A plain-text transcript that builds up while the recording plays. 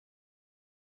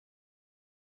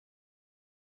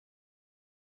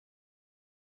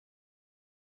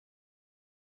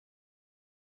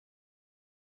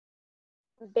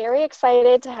Very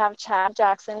excited to have Chad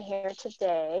Jackson here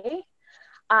today.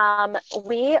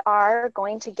 We are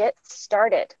going to get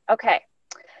started. Okay,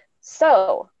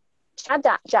 so Chad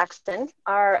Jackson,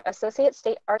 our Associate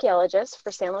State Archaeologist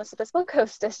for San Luis Obispo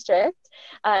Coast District,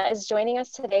 is joining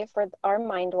us today for our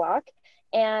Mind Walk.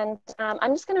 And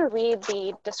I'm just going to read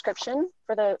the description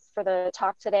for the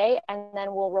talk today, and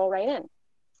then we'll roll right in.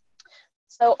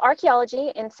 So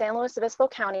archaeology in San Luis Obispo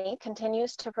County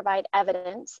continues to provide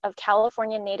evidence of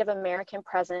California Native American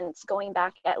presence going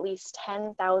back at least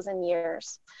 10,000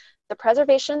 years. The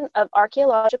preservation of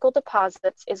archaeological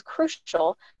deposits is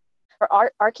crucial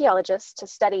for archaeologists to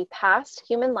study past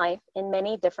human life in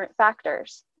many different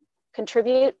factors,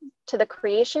 contribute to the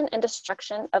creation and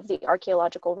destruction of the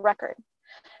archaeological record.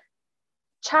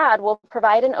 Chad will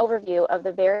provide an overview of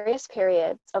the various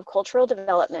periods of cultural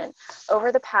development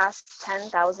over the past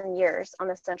 10,000 years on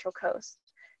the Central Coast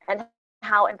and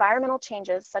how environmental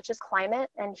changes such as climate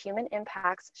and human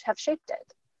impacts have shaped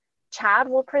it. Chad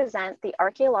will present the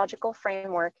archaeological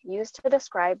framework used to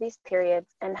describe these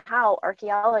periods and how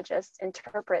archaeologists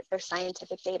interpret their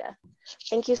scientific data.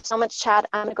 Thank you so much, Chad.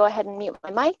 I'm going to go ahead and mute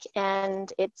my mic,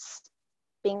 and it's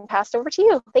being passed over to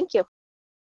you. Thank you.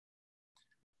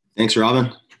 Thanks,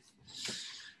 Robin.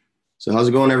 So how's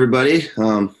it going, everybody?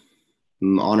 I'm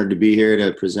honored to be here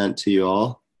to present to you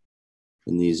all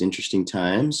in these interesting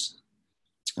times.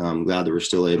 I'm glad that we're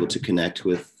still able to connect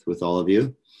with all of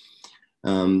you.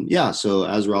 So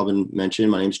as Robin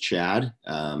mentioned, my name's Chad.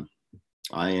 I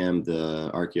am the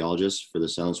archaeologist for the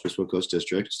San Luis Obispo Coast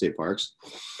District State Parks.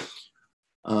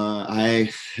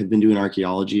 I have been doing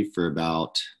archaeology for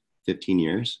about 15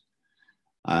 years.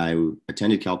 I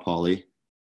attended Cal Poly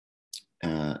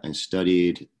and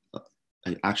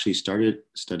I actually started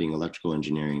studying electrical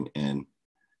engineering and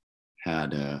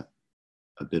had a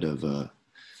bit of a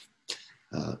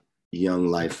young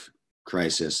life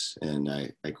crisis, and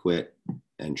I quit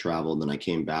and traveled, and I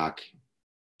came back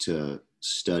to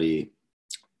study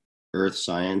earth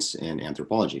science and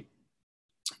anthropology.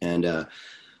 And I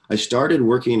started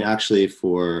working actually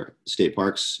for state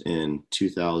parks in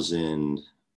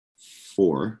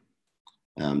 2004,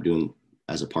 doing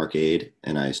as a park aide,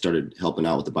 and I started helping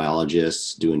out with the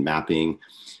biologists, doing mapping.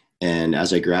 And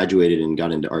as I graduated and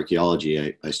got into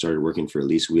archaeology, I started working for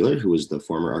Elise Wheeler, who was the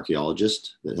former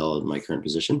archaeologist that held my current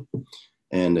position.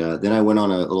 And then I went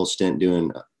on a little stint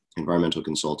doing environmental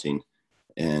consulting,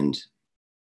 and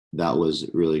that was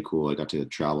really cool. I got to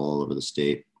travel all over the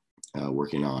state,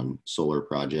 working on solar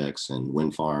projects and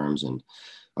wind farms, and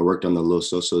I worked on the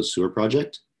Los Osos sewer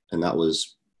project, and that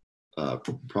was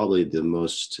probably the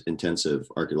most intensive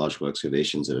archaeological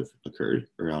excavations that have occurred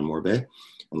around Moore Bay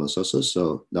and Los Osos.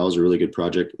 So that was a really good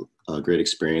project, a great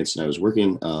experience. And I was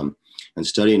working and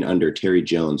studying under Terry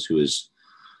Jones, who is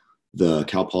the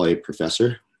Cal Poly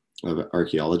professor of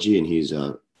archaeology, and he's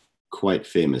quite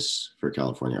famous for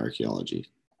California archaeology.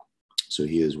 So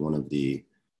he is one of the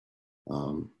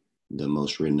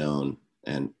most renowned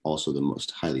and also the most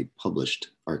highly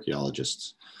published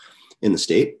archaeologists in the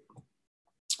state.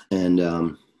 And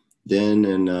then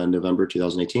in November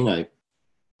 2018, I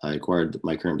acquired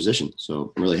my current position.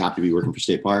 So I'm really happy to be working for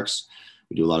state parks.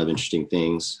 We do a lot of interesting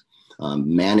things,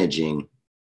 managing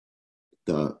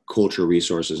the cultural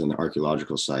resources and the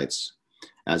archaeological sites,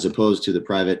 as opposed to the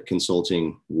private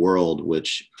consulting world,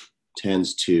 which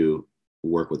tends to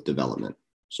work with development.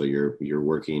 So you're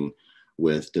working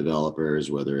with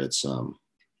developers, whether it's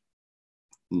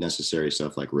necessary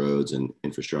stuff like roads and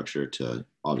infrastructure to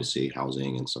obviously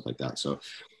housing and stuff like that. So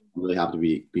I'm really happy to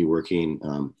be working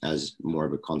as more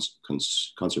of a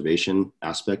conservation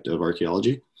aspect of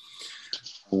archaeology.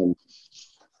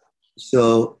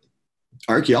 So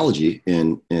archaeology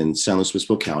in San Luis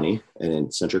Obispo County and in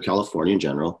Central California in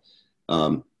general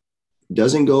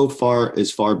doesn't go as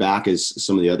far back as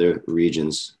some of the other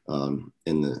regions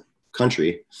in the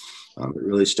country. It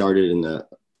really started in the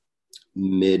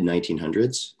mid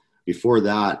 1900s. Before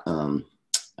that,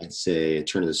 I'd say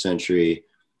turn of the century,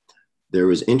 there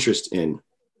was interest in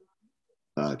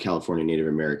California Native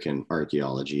American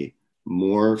archaeology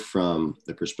more from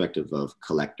the perspective of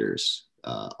collectors.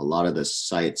 A lot of the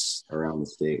sites around the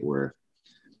state were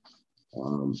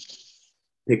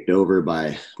picked over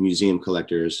by museum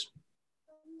collectors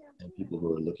and people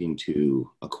who are looking to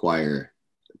acquire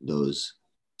those.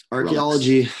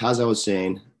 Archaeology, as I was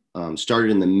saying,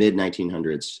 started in the mid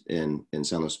 1900s in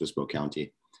San Luis Obispo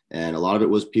County. And a lot of it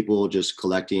was people just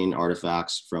collecting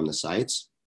artifacts from the sites.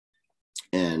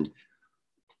 And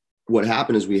what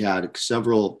happened is we had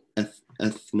several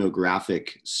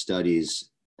ethnographic studies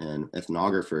and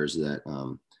ethnographers that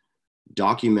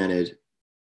documented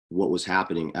what was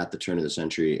happening at the turn of the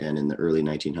century and in the early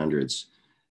 1900s.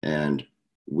 And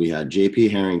we had J.P.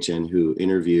 Harrington, who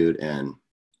interviewed and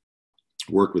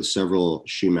worked with several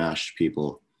Chumash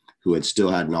people who had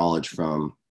still had knowledge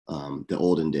from the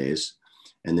olden days.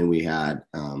 And then we had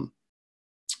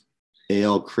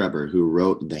A.L. Kreber, who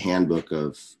wrote the Handbook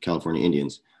of California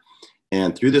Indians.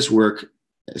 And through this work,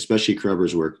 especially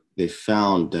Kreber's work, they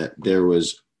found that there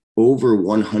was over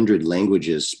 100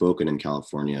 languages spoken in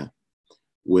California,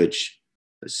 which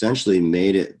essentially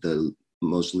made it the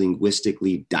most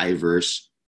linguistically diverse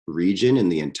region in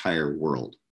the entire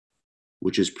world,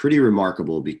 which is pretty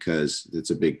remarkable because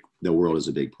the world is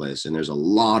a big place and there's a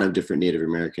lot of different Native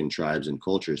American tribes and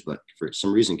cultures, but for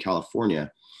some reason,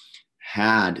 California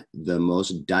had the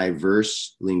most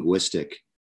diverse linguistic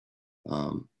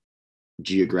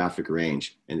geographic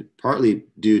range, and partly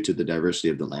due to the diversity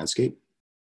of the landscape.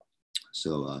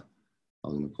 So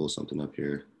I'm going to pull something up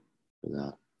here for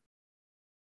that.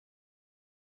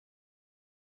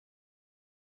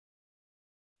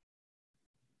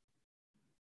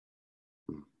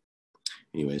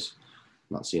 Anyways,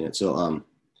 I'm not seeing it.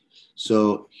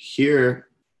 So here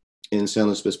in San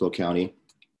Luis Obispo County,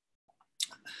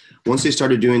 once they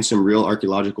started doing some real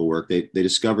archaeological work, they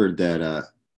discovered that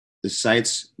the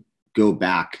sites go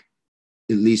back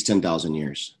at least 10,000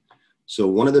 years. So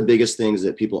one of the biggest things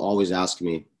that people always ask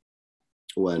me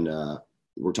when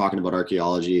we're talking about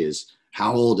archaeology is,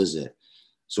 how old is it?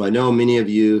 So I know many of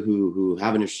you who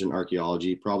have an interest in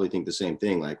archaeology probably think the same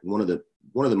thing. Like one of the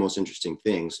most interesting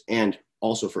things, and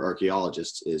also for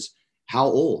archaeologists, is how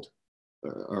old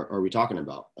are we talking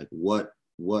about? Like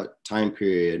what time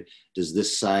period does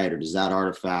this site or does that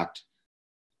artifact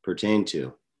pertain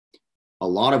to? A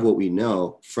lot of what we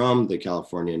know from the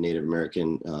California Native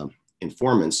American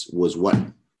informants was what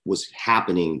was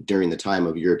happening during the time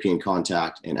of European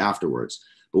contact and afterwards.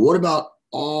 But what about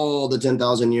all the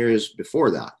 10,000 years before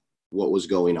that? What was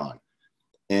going on?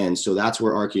 And so that's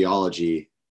where archaeology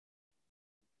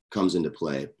comes into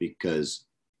play, because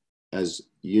as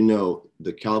you know,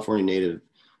 the California Native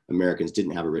Americans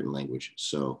didn't have a written language.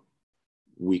 So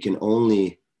we can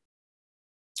only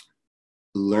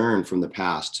learn from the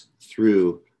past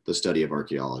through the study of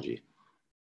archaeology.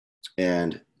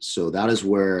 And so that is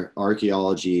where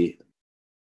archaeology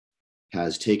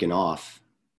has taken off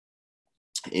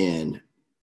in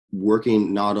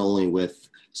working not only with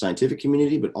scientific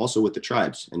community, but also with the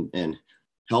tribes, and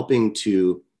helping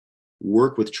to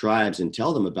work with tribes and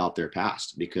tell them about their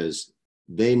past, because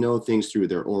they know things through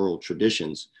their oral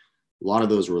traditions. A lot of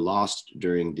those were lost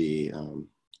during the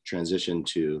transition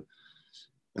to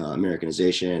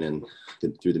Americanization and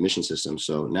through the mission system.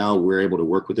 So now we're able to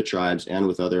work with the tribes and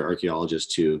with other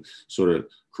archaeologists to sort of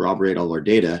corroborate all our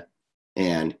data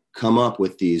and come up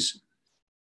with these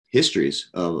histories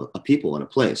of a people and a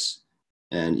place.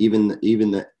 And even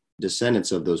the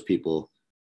descendants of those people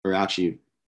are actually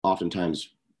oftentimes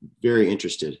very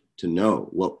interested to know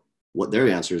what their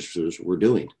ancestors were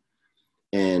doing.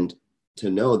 And to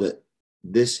know that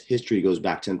this history goes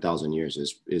back 10,000 years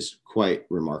is quite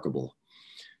remarkable.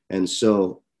 And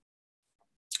so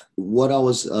what I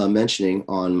was mentioning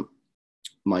on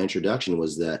my introduction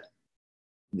was that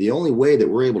the only way that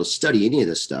we're able to study any of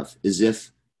this stuff is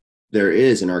if there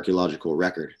is an archaeological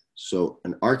record. So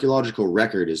an archaeological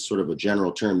record is sort of a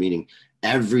general term meaning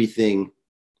everything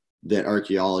that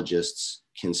archaeologists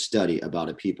can study about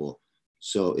a people.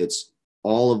 So it's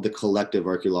all of the collective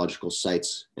archaeological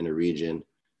sites in a region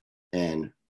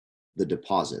and the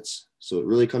deposits. So it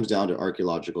really comes down to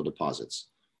archaeological deposits,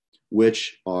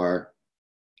 which are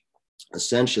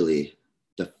essentially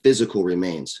the physical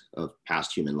remains of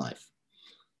past human life.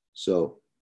 So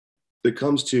it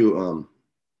comes to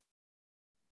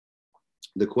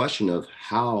the question of,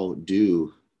 how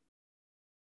do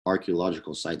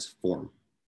archaeological sites form?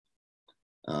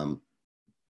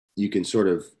 You can sort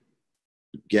of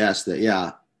guess that,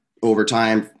 yeah, over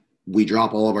time, we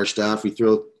drop all of our stuff, we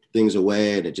throw things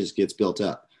away, and it just gets built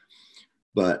up.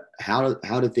 But how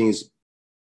do things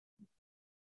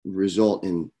result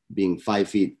in being 5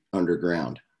 feet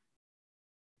underground?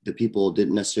 The people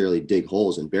didn't necessarily dig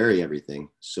holes and bury everything.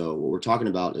 So what we're talking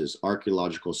about is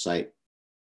archaeological site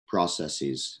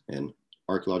processes and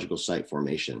archaeological site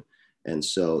formation. And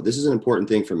so this is an important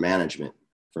thing for management,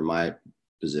 from my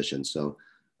position. So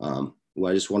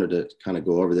I just wanted to kind of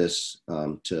go over this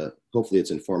to hopefully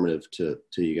it's informative to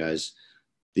you guys.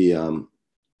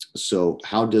 So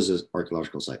how does an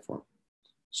archaeological site form?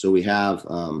 So we have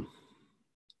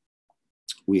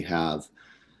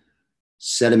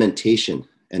sedimentation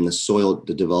and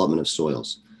the development of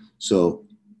soils. So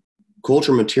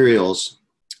cultural materials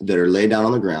that are laid down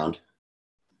on the ground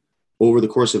over the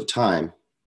course of time,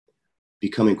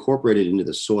 become incorporated into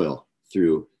the soil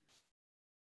through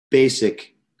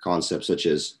basic concepts such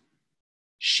as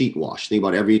sheet wash. Think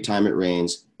about every time it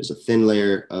rains, there's a thin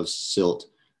layer of silt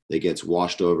that gets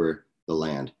washed over the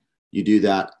land. You do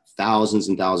that thousands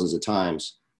and thousands of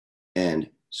times, and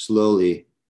slowly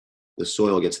the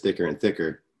soil gets thicker and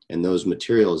thicker, and those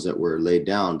materials that were laid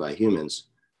down by humans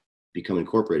become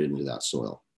incorporated into that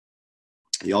soil.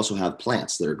 You also have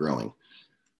plants that are growing.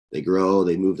 They grow,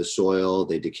 they move the soil,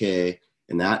 they decay,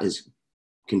 and that is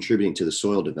contributing to the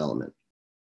soil development.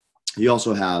 You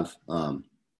also have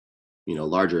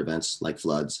larger events like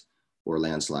floods or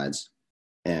landslides,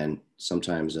 and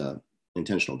sometimes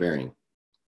intentional burying.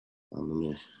 I'm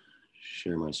going to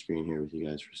share my screen here with you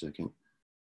guys for a second.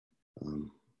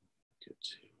 Get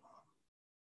to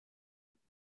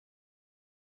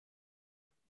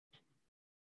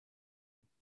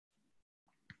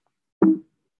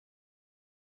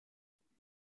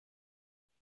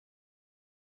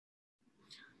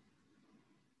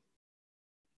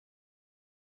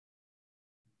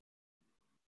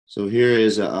So here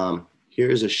is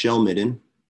a shell midden.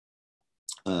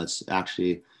 It's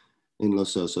actually in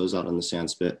Los Osos out on the sand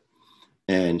spit.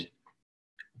 And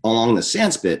along the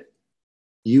sand spit,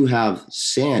 you have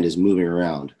sand is moving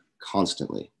around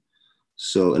constantly.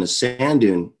 So in a sand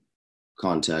dune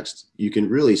context, you can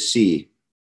really see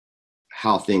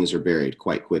how things are buried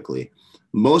quite quickly.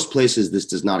 Most places, this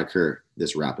does not occur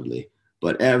this rapidly,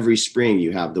 but every spring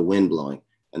you have the wind blowing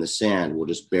and the sand will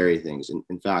just bury things. And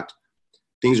in fact,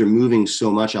 things are moving so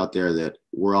much out there that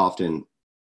we're often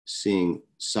seeing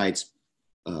sites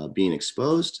being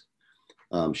exposed,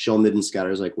 shell midden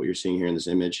scatters like what you're seeing here in this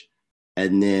image.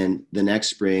 And then the next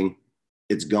spring,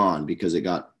 it's gone because it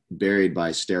got buried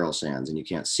by sterile sands and you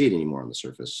can't see it anymore on the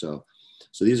surface. So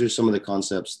these are some of the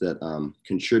concepts that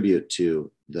contribute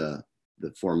to the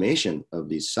formation of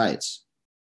these sites.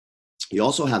 You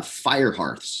also have fire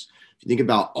hearths. If you think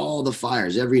about all the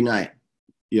fires, every night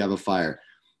you have a fire,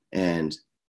 and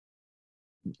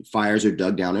fires are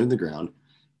dug down into the ground,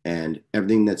 and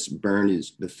everything that's burned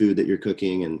is the food that you're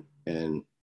cooking, and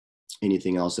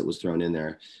anything else that was thrown in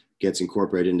there gets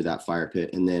incorporated into that fire pit.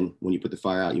 And then when you put the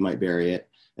fire out, you might bury it.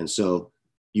 And so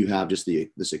you have just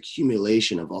this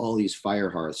accumulation of all these fire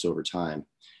hearths over time.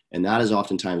 And that is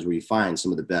oftentimes where you find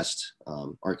some of the best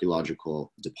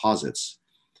archaeological deposits.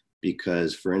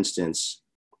 Because, for instance,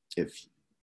 if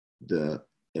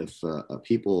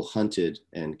people hunted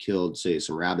and killed, say,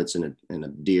 some rabbits and a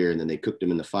deer, and then they cooked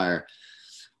them in the fire,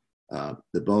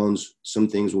 the bones, some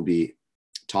things will be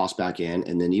tossed back in.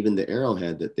 And then even the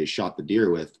arrowhead that they shot the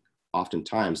deer with,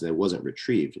 oftentimes that wasn't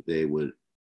retrieved. They would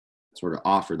sort of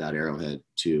offer that arrowhead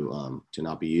to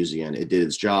not be used again. It did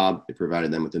its job. It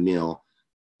provided them with a meal.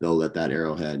 They'll let that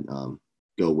arrowhead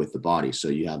go with the body. So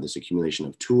you have this accumulation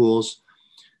of tools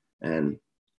and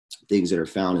things that are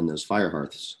found in those fire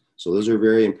hearths. So those are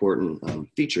very important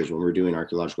features when we're doing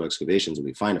archaeological excavations, and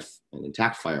we find an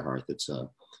intact fire hearth. It's a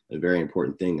very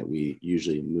important thing that we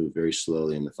usually move very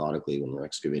slowly and methodically when we're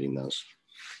excavating those.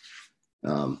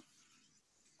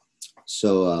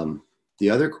 The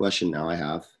other question now I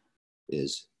have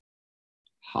is,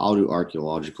 how do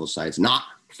archaeological sites not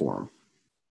form?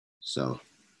 So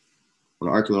when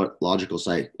an archaeological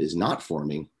site is not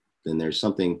forming, then there's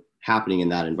something happening in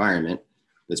that environment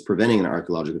that's preventing an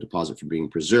archaeological deposit from being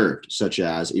preserved, such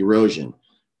as erosion,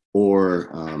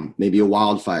 or maybe a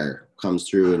wildfire comes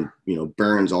through and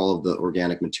burns all of the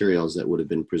organic materials that would have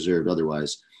been preserved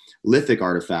otherwise. Lithic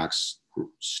artifacts,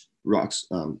 rocks,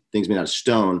 things made out of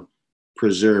stone,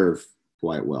 preserve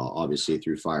quite well, obviously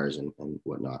through fires and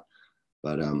whatnot.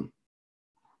 But an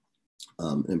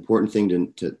important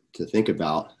thing to think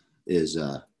about is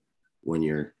when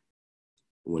you're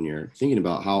thinking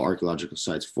about how archaeological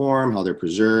sites form, how they're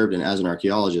preserved, and as an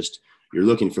archaeologist, you're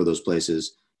looking for those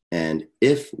places. And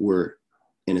if we're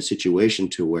in a situation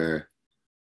to where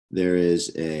there is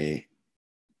an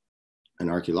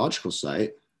archaeological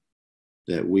site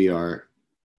that we are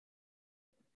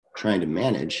trying to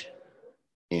manage,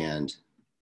 and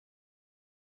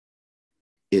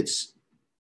it's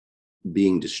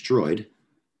being destroyed,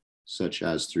 such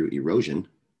as through erosion,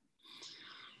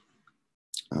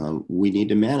 we need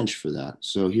to manage for that.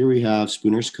 So here we have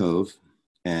Spooner's Cove.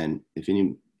 And if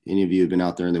any of you have been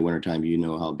out there in the wintertime, you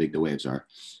know how big the waves are.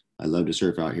 I love to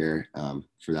surf out here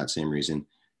for that same reason.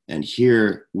 And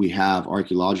here we have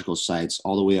archaeological sites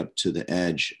all the way up to the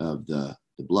edge of the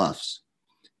bluffs.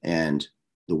 And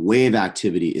the wave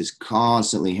activity is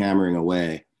constantly hammering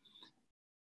away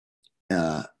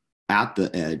at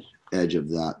the edge of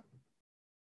that,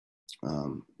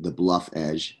 the bluff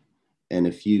edge. And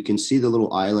if you can see the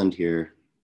little island here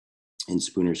in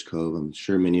Spooner's Cove. I'm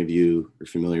sure many of you are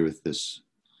familiar with this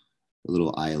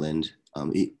little island.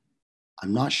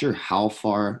 I'm not sure how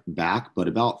far back, but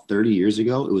about 30 years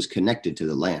ago, it was connected to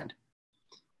the land.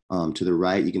 To the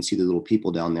right, you can see the little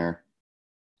people down there.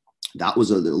 That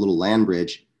was a little land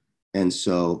bridge. And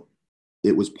so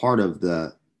it was part of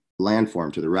the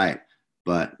landform to the right.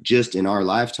 But just in our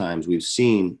lifetimes, we've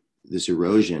seen this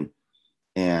erosion,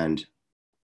 and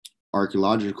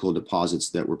archaeological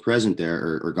deposits that were present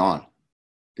there are gone.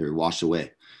 They're washed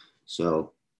away.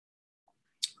 So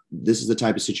this is the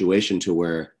type of situation to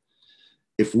where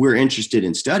if we're interested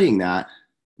in studying that,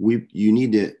 you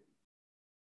need to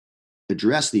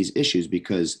address these issues,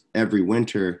 because every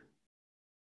winter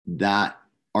that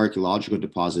archaeological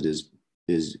deposit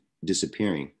is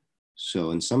disappearing.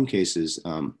 So in some cases,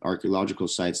 archaeological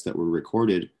sites that were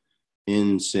recorded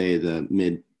in, say, the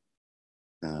mid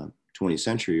 20th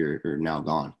century are now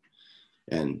gone.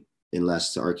 And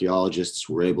unless the archaeologists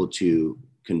were able to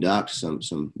conduct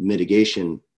some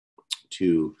mitigation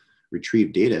to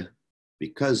retrieve data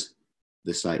because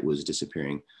the site was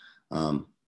disappearing,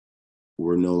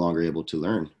 we're no longer able to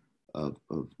learn of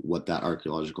what that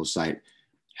archaeological site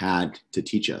had to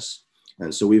teach us.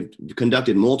 And so we've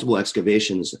conducted multiple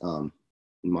excavations in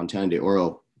Montana de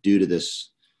Oro due to this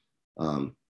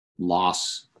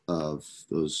loss of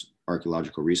those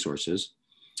archaeological resources.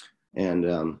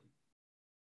 And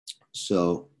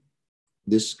so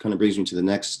this kind of brings me to the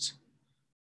next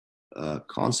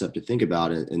concept to think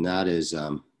about, and that is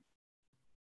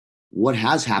what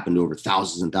has happened over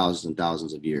thousands and thousands and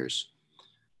thousands of years.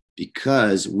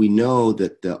 Because we know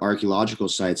that the archaeological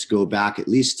sites go back at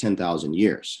least 10,000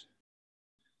 years.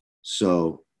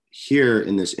 So here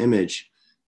in this image,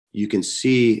 you can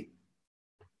see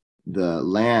the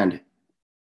land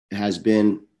has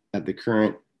been at the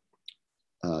current,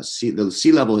 the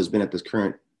sea level has been at this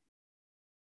current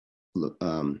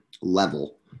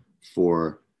level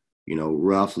for,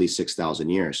 roughly 6,000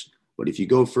 years. But if you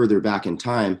go further back in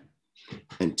time,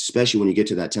 and especially when you get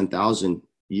to that 10,000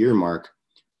 year mark,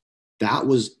 that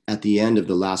was at the end of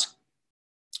the last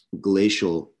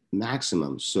glacial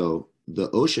maximum. So the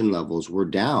ocean levels were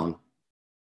down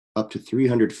up to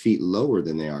 300 feet lower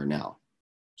than they are now.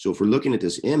 So if we're looking at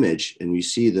this image and we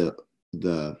see the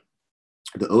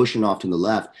ocean off to the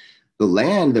left, the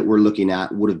land that we're looking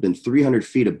at would have been 300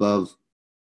 feet above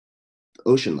the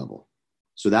ocean level.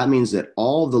 So that means that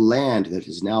all the land that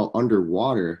is now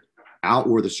underwater, out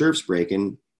where the surf's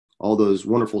breaking, all those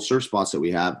wonderful surf spots that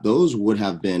we have, those would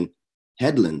have been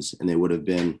headlands, and they would have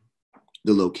been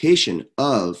the location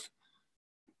of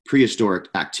prehistoric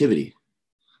activity.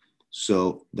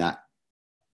 So that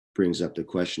brings up the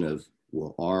question of,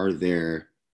 well, are there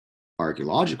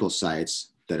archaeological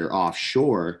sites that are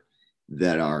offshore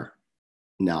that are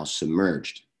now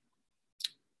submerged?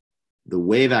 The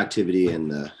wave activity and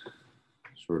the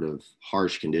sort of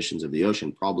harsh conditions of the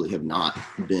ocean probably have not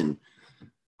been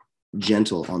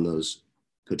gentle on those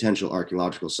potential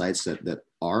archaeological sites that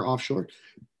are offshore.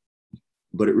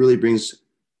 But it really brings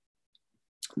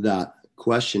that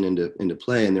question into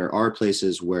play. And there are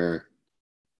places where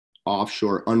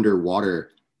offshore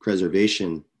underwater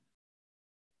preservation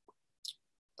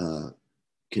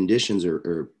conditions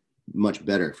are much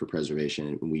better for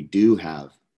preservation. And we do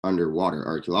have underwater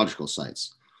archaeological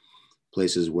sites,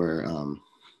 places where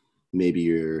maybe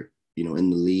you're, in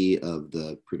the lee of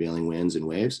the prevailing winds and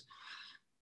waves.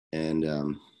 And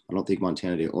I don't think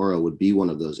Montana de Oro would be one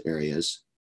of those areas,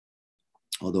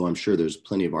 although I'm sure there's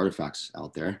plenty of artifacts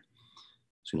out there.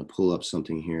 Just going to pull up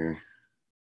something here.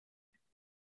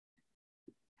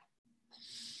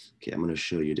 Okay, I'm going to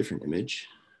show you a different image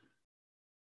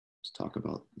to talk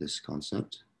about this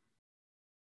concept.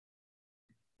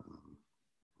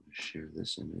 Share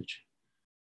this image.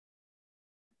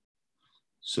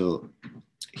 So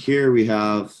here we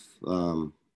have,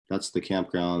 that's the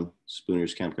campground,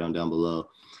 Spooner's campground down below.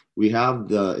 We have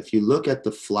if you look at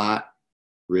the flat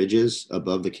ridges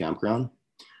above the campground,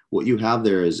 what you have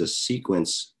there is a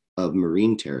sequence of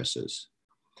marine terraces.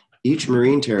 Each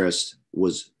marine terrace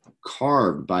was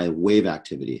carved by wave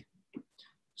activity.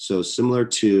 So similar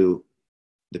to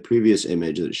the previous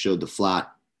image that showed the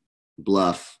flat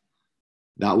bluff,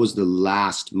 that was the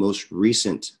last, most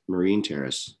recent marine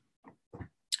terrace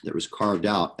that was carved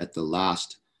out at the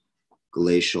last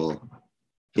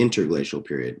interglacial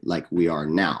period, like we are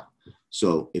now.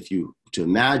 So if you to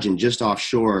imagine just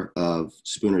offshore of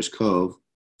Spooner's Cove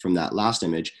from that last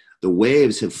image, the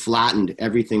waves have flattened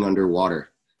everything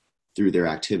underwater through their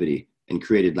activity and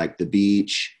created like the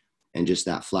beach and just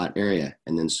that flat area.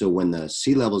 And then so when the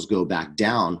sea levels go back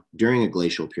down during a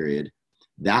glacial period,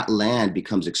 that land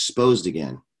becomes exposed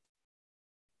again.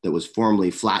 that was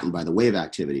formerly flattened by the wave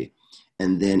activity.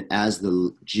 And then as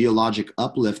the geologic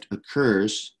uplift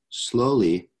occurs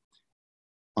slowly,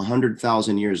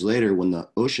 100,000 years later, when the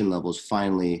ocean levels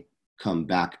finally come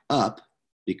back up,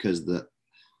 because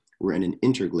we're in an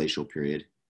interglacial period,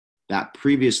 that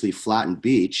previously flattened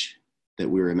beach that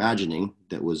we were imagining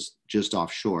that was just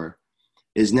offshore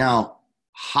is now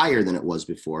higher than it was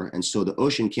before. And so the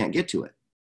ocean can't get to it.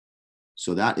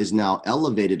 So that is now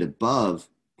elevated above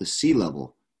the sea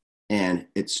level, and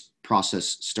its process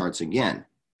starts again.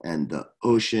 And the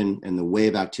ocean and the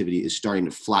wave activity is starting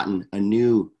to flatten a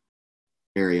new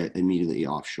area immediately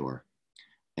offshore.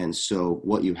 And so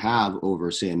what you have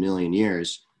over, say, 1 million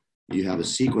years, you have a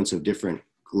sequence of different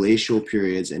glacial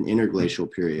periods and interglacial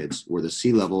periods where the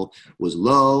sea level was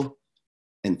low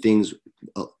and things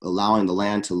allowing the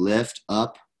land to lift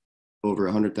up over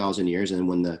 100,000 years. And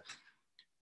when the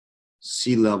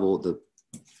sea level, the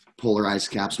polar ice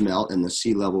caps melt and the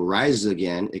sea level rises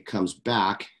again, it comes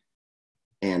back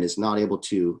and is not able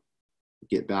to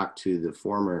get back to the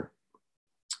former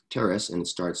terrace, and it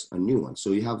starts a new one.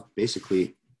 So you have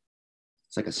basically,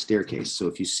 it's like a staircase. So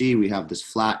if you see, we have this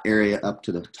flat area up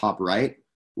to the top right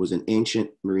was an ancient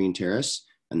marine terrace,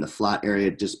 and the flat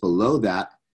area just below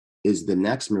that is the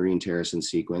next marine terrace in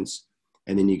sequence.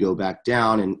 And then you go back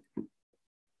down, and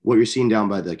what you're seeing down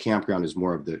by the campground is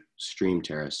more of the stream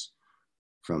terrace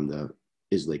from the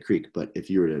Islay Creek. But if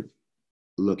you were to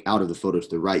look out of the photo to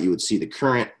the right, you would see the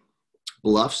current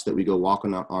bluffs that we go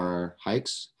walking on our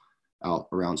hikes out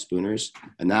around Spooners.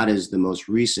 And that is the most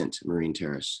recent marine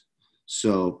terrace.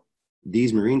 So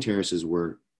these marine terraces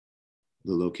were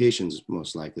the locations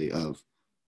most likely of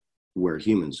where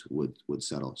humans would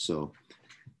settle. So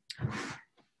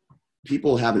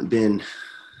people haven't been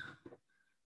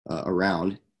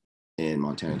around in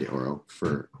Montana de Oro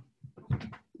for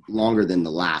longer than the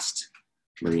last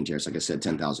marine terrace, like I said,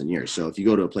 10,000 years. So if you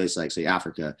go to a place like, say,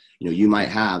 Africa, you might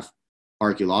have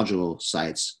archaeological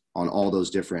sites on all those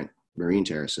different marine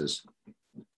terraces.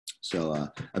 So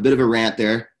a bit of a rant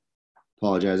there.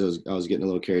 Apologize, I was getting a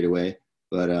little carried away,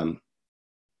 but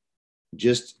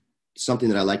just something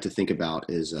that I like to think about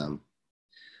is the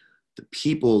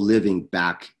people living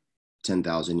back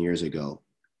 10,000 years ago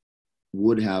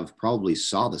would have probably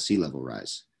saw the sea level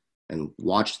rise and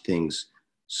watched things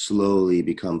slowly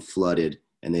become flooded,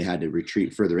 and they had to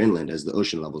retreat further inland as the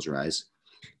ocean levels rise.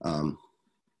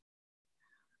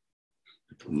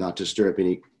 Not to stir up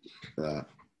any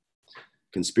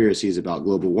conspiracies about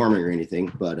global warming or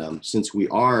anything, but since we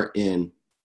are in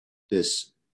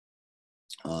this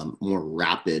more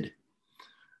rapid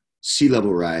sea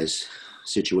level rise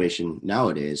situation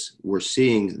nowadays, we're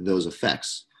seeing those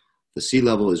effects. The sea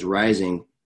level is rising,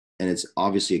 and it's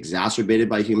obviously exacerbated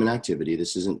by human activity.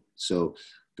 This isn't so.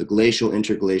 The glacial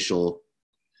interglacial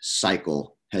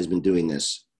cycle has been doing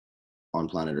this on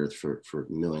planet Earth for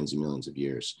millions and millions of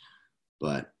years.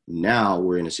 But now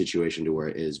we're in a situation to where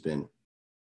it has been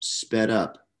sped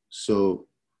up so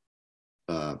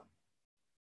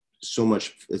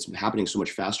much. It's happening so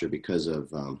much faster because of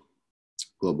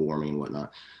global warming and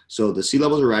whatnot. So the sea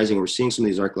levels are rising. We're seeing some of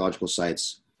these archaeological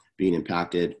sites being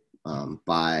impacted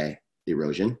by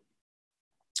erosion.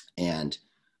 And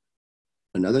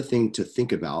another thing to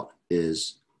think about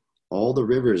is all the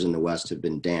rivers in the West have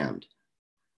been dammed.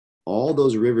 All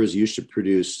those rivers used to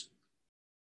produce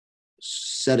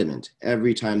sediment.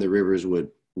 Every time the rivers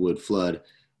would flood,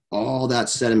 all that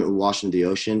sediment would wash into the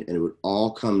ocean, and it would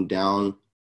all come down.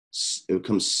 It would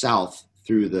come south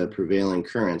through the prevailing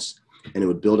currents, and it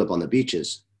would build up on the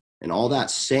beaches. And all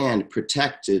that sand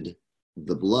protected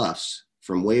the bluffs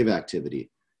from wave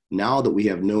activity. Now that we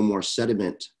have no more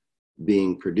sediment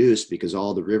being produced because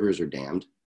all the rivers are dammed,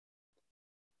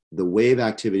 the wave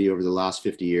activity over the last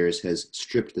 50 years has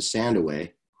stripped the sand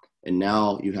away, and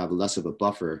now you have less of a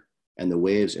buffer, and the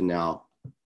waves are now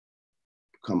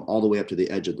come all the way up to the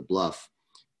edge of the bluff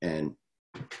and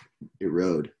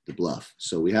erode the bluff.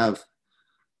 So we have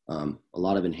a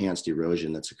lot of enhanced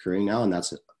erosion that's occurring now, and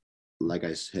that's, like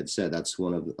I had said, that's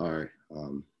one of our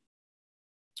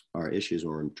issues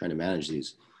when we're trying to manage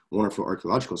these wonderful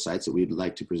archaeological sites that we'd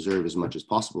like to preserve as much as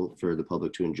possible for the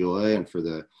public to enjoy, and for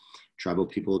the tribal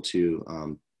people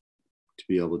to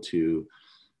be able to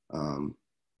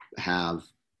have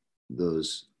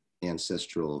those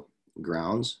ancestral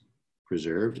grounds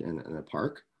preserved in a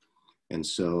park. And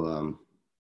so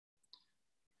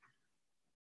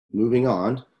moving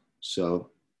on. So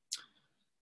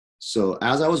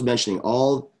as I was mentioning,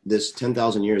 all this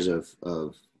 10,000 years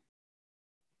of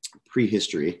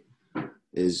prehistory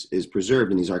is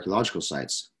preserved in these archaeological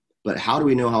sites. But how do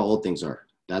we know how old things are?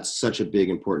 That's such a big,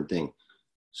 important thing.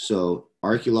 So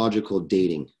archaeological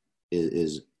dating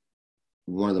is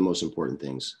one of the most important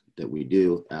things that we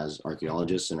do as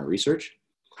archaeologists in our research.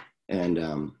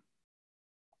 And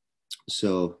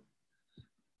so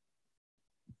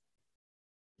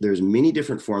there's many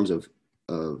different forms of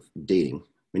dating,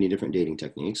 many different dating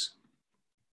techniques.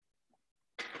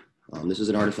 This is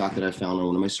an artifact that I found on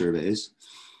one of my surveys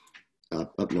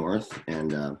up north,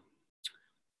 and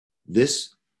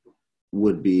this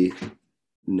would be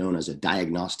known as a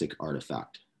diagnostic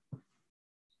artifact.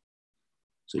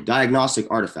 So diagnostic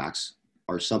artifacts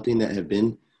are something that have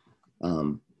been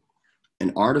an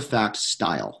artifact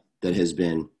style that has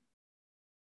been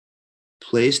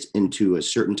placed into a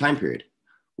certain time period,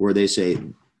 where they say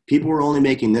people were only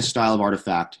making this style of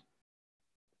artifact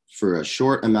for a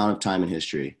short amount of time in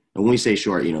history. And when we say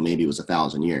short, maybe it was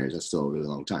 1,000 years. That's still a really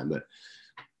long time. But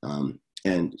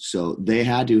and so they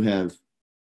had to have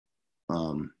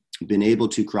been able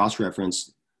to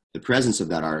cross-reference the presence of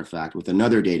that artifact with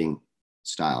another dating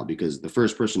style, because the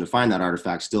first person to find that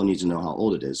artifact still needs to know how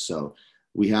old it is. So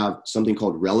we have something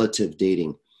called relative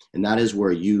dating, and that is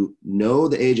where you know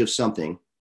the age of something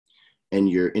and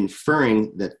you're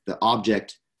inferring that the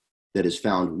object that is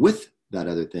found with that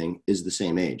other thing is the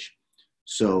same age.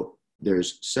 So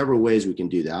there's several ways we can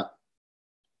do that,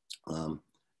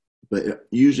 but it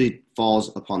usually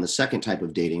falls upon the second type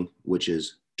of dating, which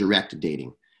is direct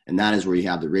dating. And that is where you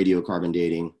have the radiocarbon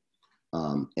dating,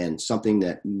 and something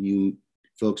that you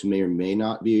folks may or may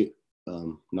not be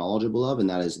knowledgeable of, and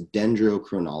that is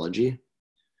dendrochronology.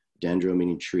 Dendro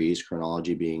meaning trees,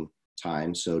 chronology being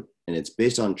time. So, and it's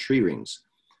based on tree rings.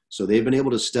 So they've been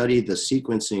able to study the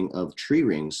sequencing of tree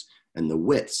rings and the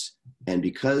widths. And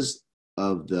because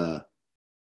of the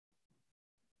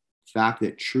fact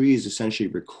that trees essentially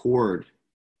record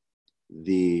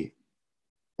the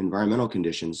environmental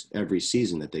conditions every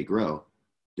season that they grow,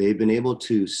 they've been able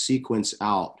to sequence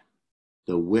out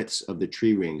the widths of the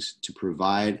tree rings to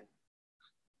provide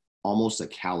almost a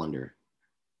calendar.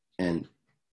 And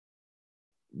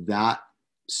that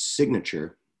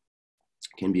signature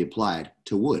can be applied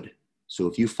to wood. So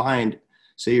if you find,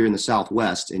 say you're in the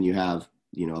Southwest and you have,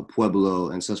 a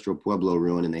Pueblo, ancestral Pueblo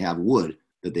ruin, and they have wood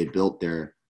that they built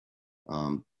their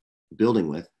building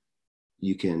with,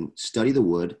 you can study the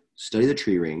wood, study the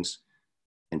tree rings,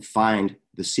 and find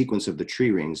the sequence of the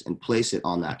tree rings and place it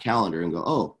on that calendar and go,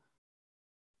 oh,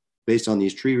 based on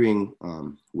these tree ring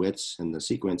widths and the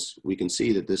sequence, we can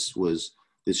see that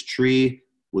this tree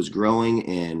was growing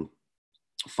in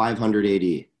 500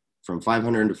 AD. From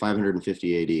 500 to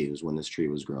 550 AD is when this tree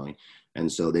was growing.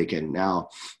 And so they can now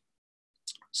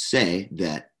say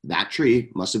that that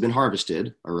tree must have been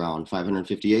harvested around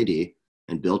 550 AD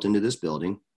and built into this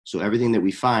building. So everything that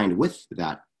we find with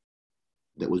that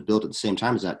was built at the same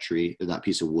time as that tree, or that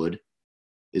piece of wood,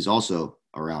 is also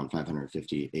around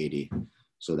 550 AD.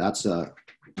 So that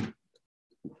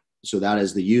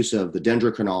is the use of the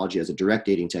dendrochronology as a direct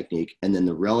dating technique, and then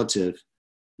the relative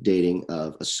dating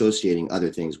of associating other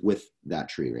things with that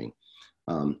tree ring.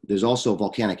 There's also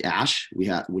volcanic ash,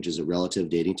 which is a relative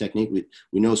dating technique.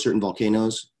 We know certain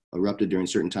volcanoes erupted during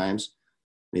certain times.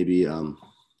 Maybe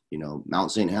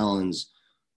Mount St. Helens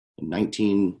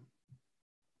in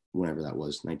whenever that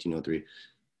was, 1903,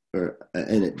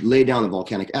 and it laid down the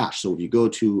volcanic ash. So if you go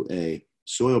to a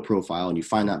soil profile and you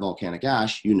find that volcanic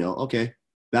ash, okay,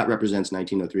 that represents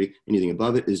 1903. Anything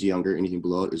above it is younger, anything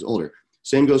below it is older.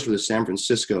 Same goes for the San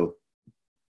Francisco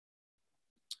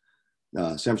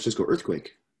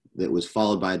earthquake that was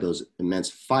followed by those immense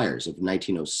fires of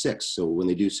 1906. So when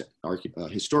they do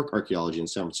historic archaeology in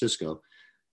San Francisco,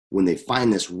 when they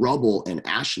find this rubble and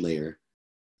ash layer,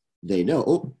 they know,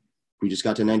 oh, we just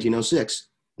got to 1906.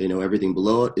 They know everything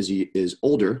below it is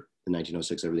older than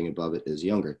 1906. Everything above it is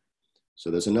younger.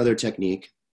 So that's another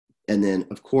technique. And then,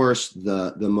 of course,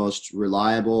 the most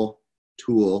reliable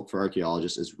tool for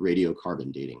archaeologists is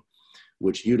radiocarbon dating,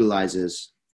 which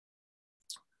utilizes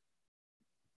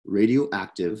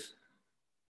radioactive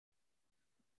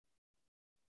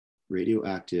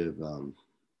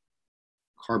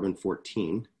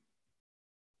carbon-14.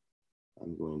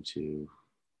 I'm going to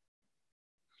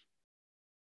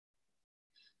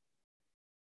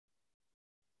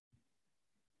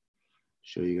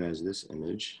show you guys this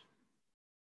image.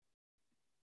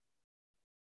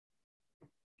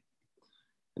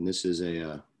 And this is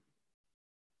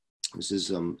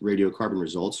some radiocarbon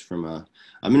results from I'm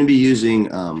going to be using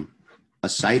a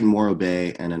site in Morro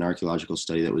Bay and an archaeological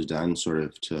study that was done sort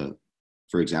of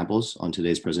for examples on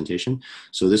today's presentation.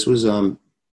 So this was a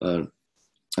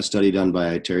study done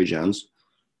by Terry Jones,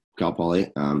 Cal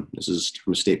Poly. This is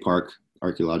from a state park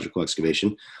archaeological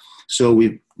excavation. So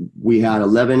we had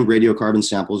 11 radiocarbon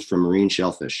samples from marine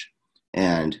shellfish,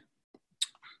 and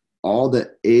all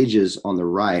the ages on the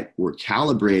right were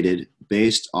calibrated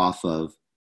based off of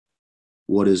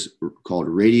what is called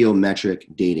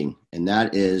radiometric dating. And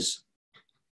that is,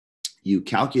 you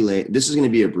calculate, this is going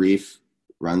to be a brief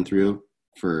run through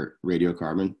for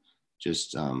radiocarbon,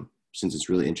 just since it's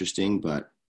really interesting,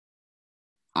 but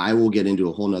I will get into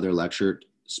a whole nother lecture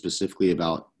specifically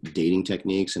about dating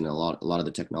techniques and a lot of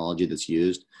the technology that's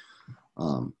used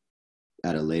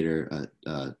at a later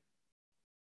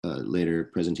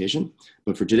presentation.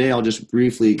 But for today, I'll just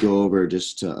briefly go over,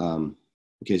 just to, in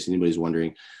case anybody's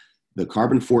wondering, the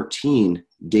carbon-14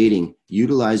 dating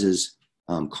utilizes,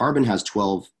 carbon has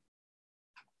 12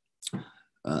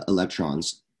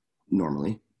 electrons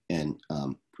normally, and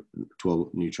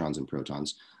 12 neutrons and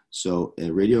protons. So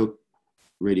a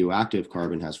radioactive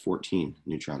carbon has 14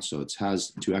 neutrons, so it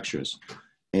has 2 extras.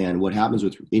 And what happens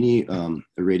with any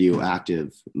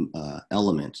radioactive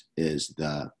element is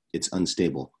it's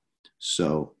unstable.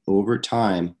 So over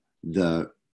time,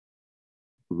 the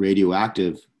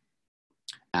radioactive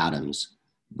atoms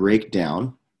break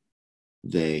down,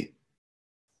 they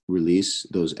release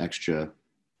those extra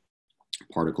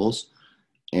particles,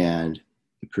 and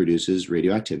it produces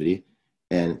radioactivity,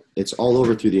 and it's all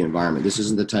over through the environment. This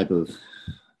isn't the type of,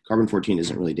 carbon-14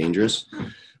 isn't really dangerous,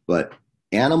 but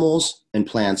animals and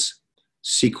plants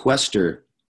sequester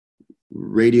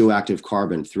radioactive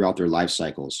carbon throughout their life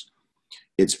cycles.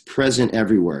 It's present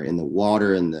everywhere, in the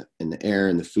water, in the air,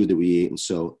 and the food that we eat. And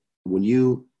so when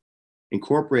you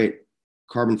incorporate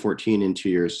carbon-14 into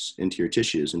your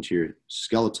tissues, into your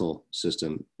skeletal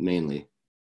system mainly,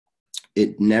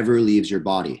 it never leaves your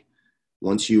body.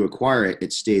 Once you acquire it,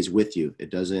 it stays with you. It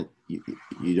doesn't, you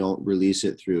don't release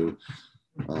it through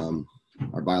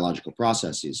our biological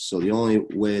processes. So the only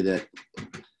way that,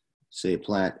 say, a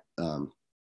plant or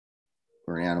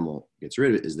an animal gets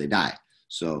rid of it is they die.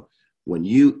 So when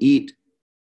you eat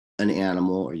an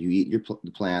animal or you eat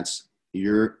the plants,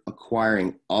 you're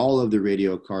acquiring all of the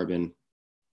radiocarbon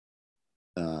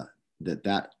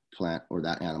that plant or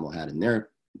that animal had in their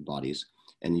bodies,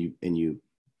 and you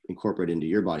incorporate into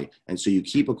your body. And so you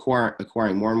keep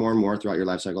acquiring more and more and more throughout your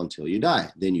life cycle until you die.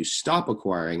 Then you stop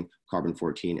acquiring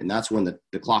carbon-14, and that's when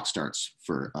the clock starts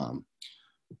for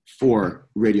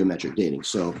radiometric dating.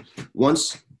 So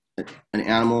once an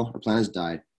animal or plant has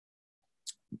died,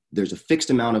 there's a fixed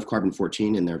amount of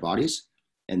carbon-14 in their bodies,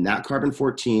 and that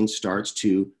carbon-14 starts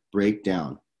to break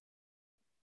down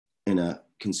in a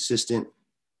consistent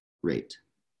rate.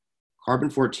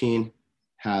 Carbon-14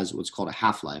 has what's called a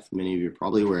half-life. Many of you are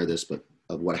probably aware of this, but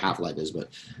of what a half-life is, but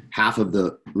half of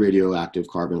the radioactive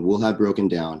carbon will have broken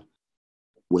down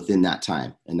within that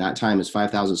time. And that time is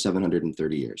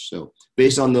 5,730 years. So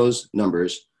based on those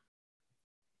numbers,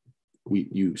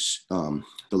 the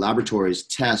laboratories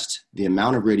test the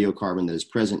amount of radiocarbon that is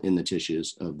present in the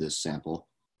tissues of this sample.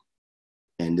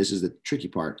 And this is the tricky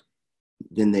part.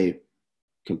 Then they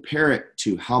compare it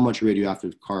to how much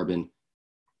radioactive carbon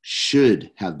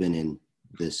should have been in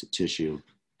this tissue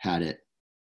had it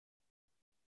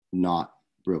not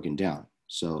broken down.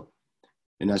 So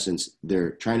in essence,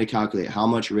 they're trying to calculate how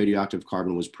much radioactive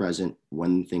carbon was present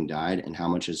when the thing died and how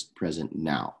much is present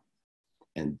now.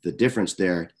 And the difference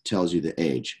there tells you the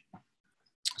age.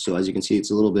 So as you can see,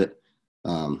 it's a little bit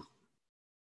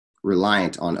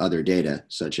reliant on other data,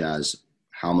 such as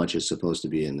how much is supposed to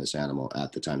be in this animal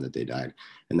at the time that they died.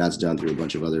 And that's done through a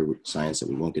bunch of other science that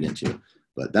we won't get into.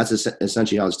 But that's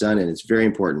essentially how it's done, and it's very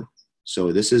important.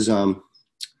 So this is, okay,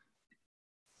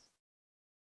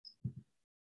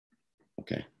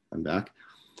 I'm back.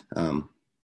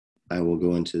 I will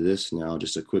go into this now,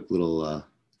 just a quick little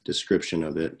description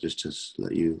of it, just to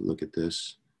let you look at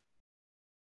this.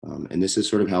 And this is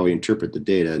sort of how we interpret the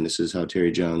data, and this is how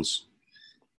Terry Jones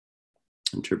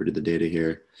interpreted the data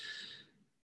here.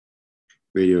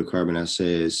 Radiocarbon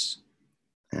assays,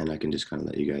 and I can just kind of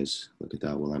let you guys look at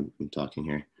that while I'm talking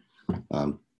here.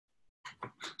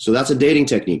 So that's a dating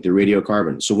technique, the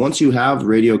radiocarbon. So once you have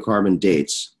radiocarbon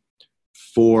dates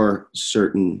for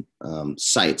certain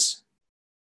sites,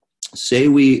 say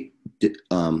we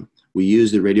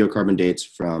use the radiocarbon dates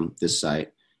from this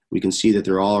site, we can see that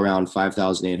they're all around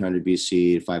 5,800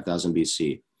 BC, 5,000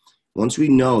 BC. Once we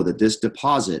know that this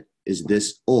deposit is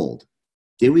this old,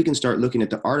 then we can start looking at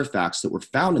the artifacts that were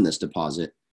found in this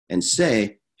deposit and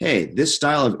say, hey, this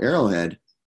style of arrowhead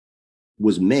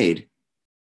was made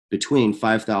between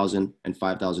 5,000 and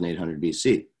 5,800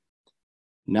 BC.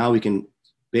 Now we can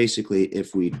basically,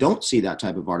 if we don't see that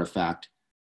type of artifact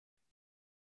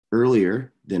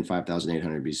earlier than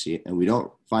 5,800 BC, and we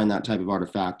don't find that type of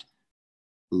artifact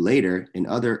later in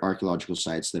other archaeological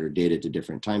sites that are dated to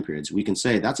different time periods, we can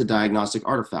say that's a diagnostic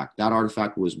artifact. That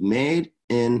artifact was made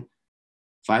in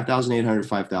 5,800,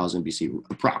 5,000 BC,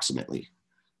 approximately.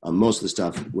 Most of the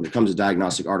stuff, when it comes to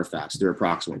diagnostic artifacts, they're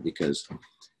approximate because,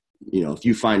 you know, if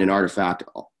you find an artifact,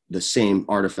 the same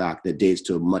artifact that dates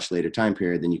to a much later time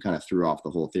period, then you kind of threw off the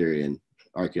whole theory, and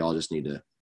archaeologists need to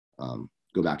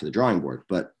go back to the drawing board.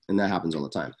 And that happens all the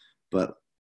time. But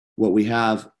what we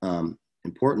have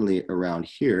importantly around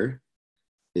here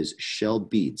is shell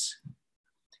beads.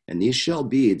 And these shell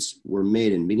beads were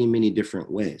made in many, many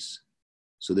different ways.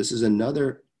 So this is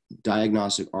another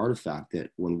diagnostic artifact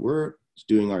that when we're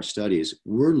doing our studies,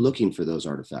 we're looking for those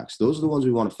artifacts. Those are the ones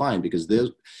we want to find, because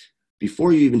those,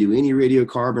 before you even do any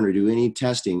radiocarbon or do any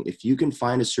testing, if you can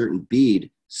find a certain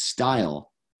bead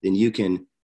style, then you can,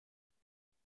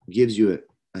 gives you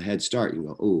a head start. You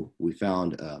go, oh, we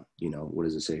found, you know, what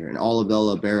does it say here? An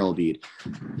Olivella beryl bead.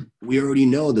 We already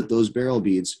know that those beryl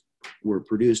beads were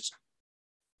produced,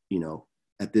 you know,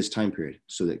 at this time period.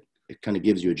 So that it kind of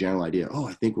gives you a general idea. Oh,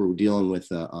 I think we're dealing with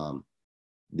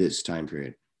this time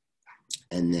period.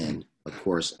 And then, of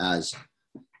course, as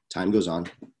time goes on,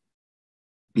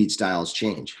 bead styles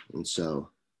change. And so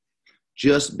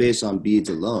just based on beads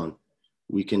alone,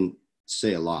 we can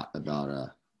say a lot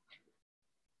about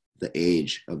the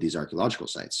age of these archaeological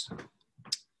sites.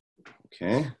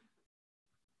 Okay.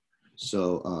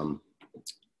 So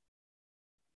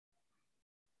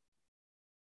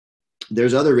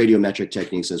there's other radiometric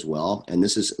techniques as well. And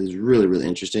this is really, really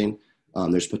interesting.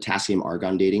 There's potassium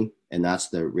argon dating, and that's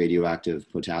the radioactive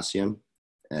potassium.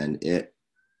 And it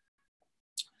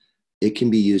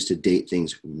can be used to date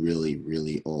things really,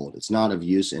 really old. It's not of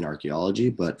use in archaeology,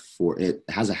 but it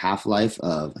has a half-life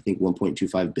of, I think,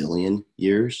 1.25 billion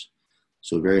years.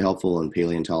 So very helpful in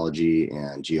paleontology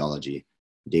and geology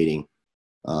dating.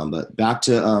 But back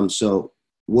to, so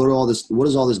what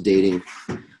is all this dating?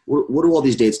 What do all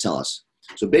these dates tell us?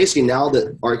 So basically, now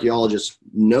that archaeologists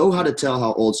know how to tell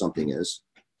how old something is,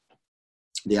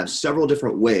 they have several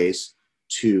different ways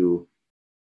to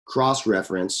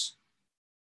cross-reference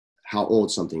how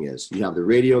old something is. You have the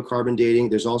radiocarbon dating.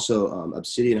 There's also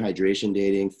obsidian hydration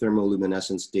dating,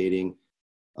 thermoluminescence dating,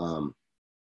 a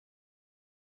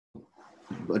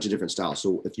bunch of different styles.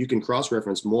 So if you can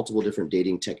cross-reference multiple different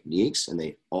dating techniques and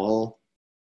they all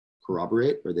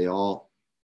corroborate, or they all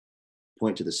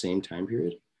point to the same time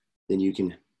period, then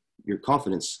your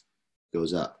confidence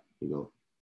goes up. You go,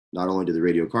 not only do the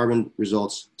radiocarbon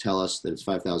results tell us that it's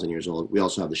 5,000 years old, we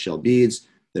also have the shell beads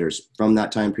that are from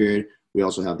that time period. We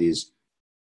also have these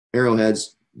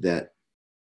arrowheads that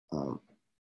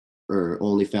are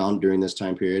only found during this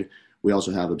time period. We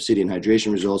also have obsidian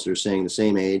hydration results that are saying the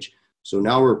same age. So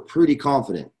now we're pretty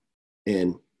confident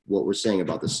in what we're saying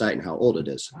about the site and how old it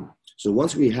is. So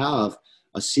once we have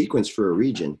a sequence for a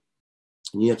region,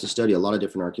 and you have to study a lot of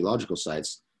different archaeological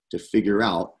sites to figure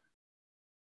out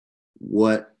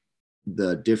what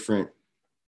the different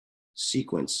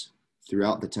sequence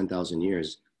throughout the 10,000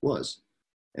 years was.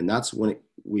 And that's when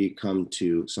we come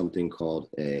to something called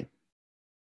a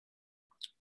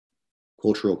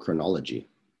cultural chronology.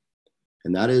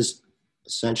 And that is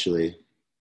essentially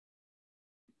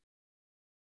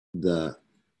the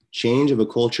change of a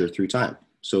culture through time.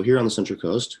 So here on the Central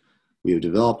Coast, we have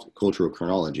developed cultural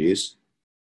chronologies.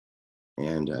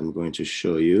 And I'm going to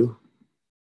show you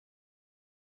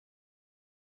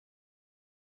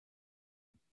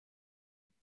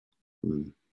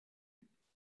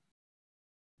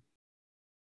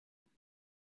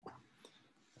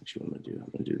Actually, what I'm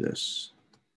going to do this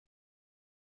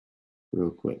real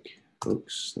quick.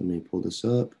 Folks, let me pull this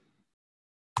up.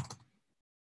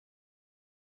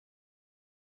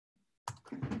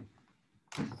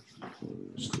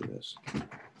 Let's do this.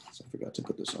 So I forgot to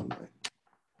put this on my.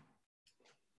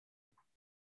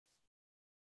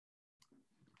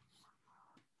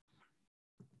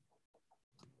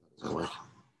 Does that work?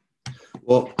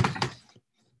 Well,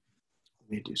 let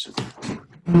me do something.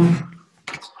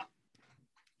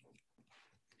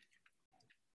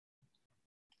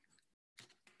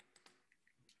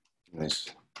 Nice.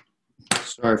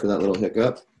 Sorry for that little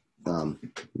hiccup. Let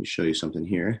me show you something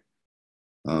here.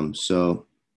 So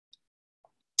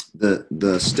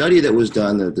the study that was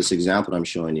done, this example I'm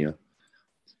showing you,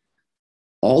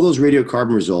 all those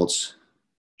radiocarbon results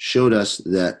showed us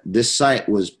that this site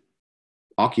was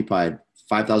occupied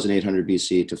 5,800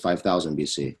 BC to 5,000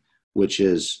 BC, which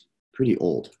is pretty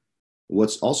old.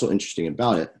 What's also interesting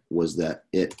about it was that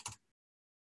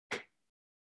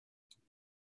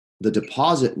the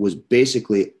deposit was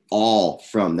basically all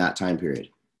from that time period.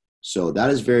 So that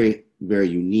is very, very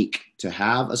unique to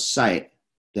have a site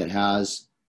that has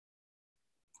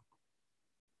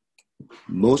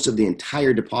most of the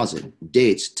entire deposit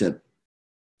dates to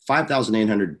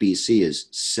 5,800 BC, is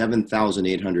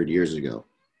 7,800 years ago,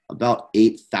 about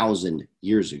 8,000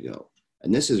 years ago.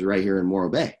 And this is right here in Morro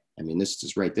Bay. I mean, this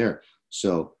is right there.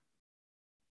 So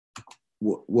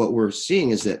what we're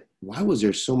seeing is that, why was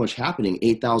there so much happening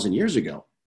 8,000 years ago?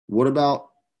 What about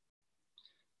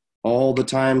all the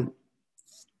time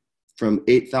from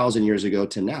 8,000 years ago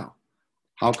to now?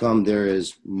 How come there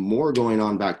is more going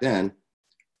on back then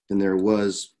than there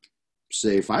was,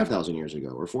 say, 5,000 years ago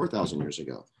or 4,000 years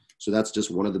ago? So that's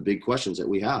just one of the big questions that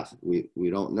we have. We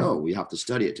don't know. We have to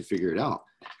study it to figure it out.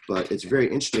 But it's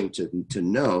very interesting to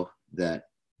know that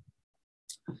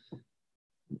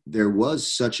there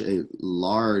was such a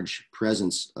large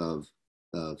presence of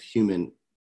human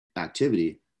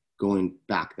activity going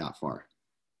back that far,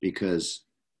 because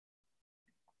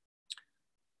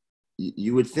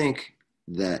you would think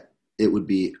that it would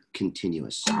be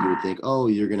continuous. You would think, oh,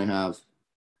 you're going to have,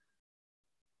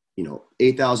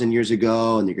 8,000 years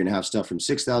ago, and you're going to have stuff from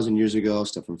 6,000 years ago,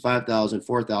 stuff from 5,000,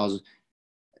 4,000,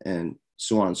 and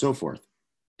so on and so forth.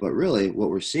 But really what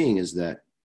we're seeing is that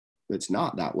it's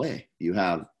not that way. You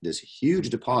have this huge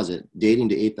deposit dating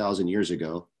to 8,000 years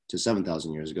ago to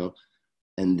 7,000 years ago,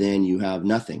 and then you have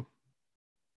nothing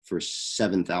for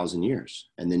 7,000 years.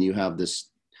 And then you have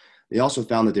this, they also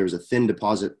found that there was a thin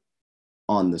deposit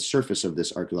on the surface of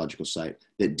this archaeological site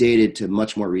that dated to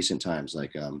much more recent times,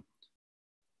 like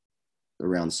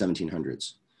around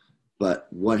 1700s. But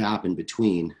what happened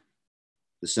between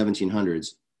the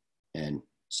 1700s and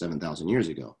 7,000 years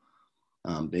ago?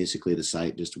 Basically, the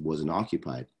site just wasn't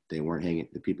occupied.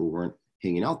 The people weren't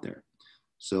hanging out there.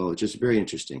 So just very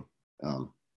interesting.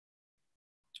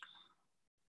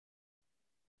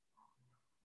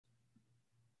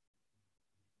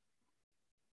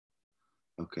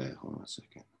 Okay, hold on a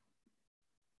second.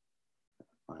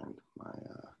 Find my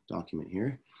document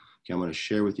here. Okay, I'm going to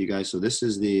share with you guys. So this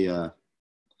is the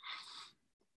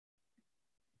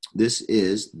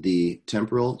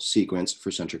temporal sequence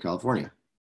for Central California.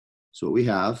 So what we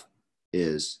have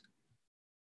is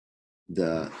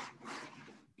the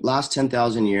last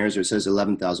 10,000 years, or it says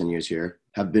 11,000 years here,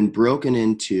 have been broken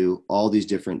into all these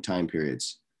different time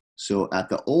periods. So at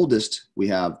the oldest, we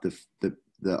have the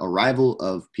arrival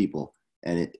of people,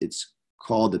 and it's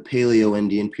called the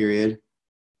Paleo-Indian period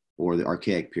or the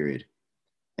Archaic period.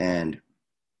 And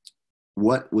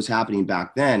what was happening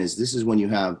back then is, this is when you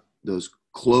have those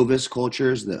Clovis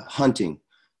cultures, the hunting.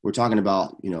 We're talking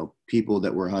about, people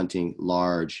that were hunting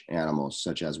large animals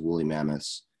such as woolly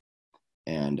mammoths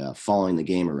and following the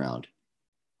game around.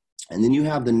 And then you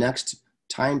have the next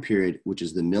time period, which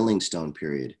is the milling stone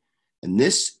period. And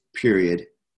this period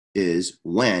is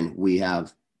when we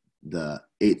have the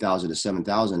 8,000 to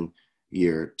 7,000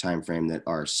 year time frame that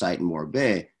our site in Morro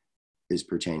Bay is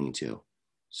pertaining to.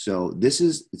 So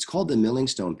it's called the milling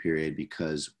stone period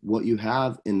because what you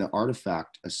have in the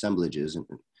artifact assemblages,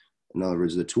 in other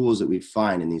words, the tools that we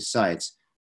find in these sites,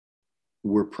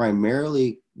 were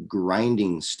primarily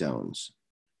grinding stones,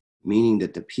 meaning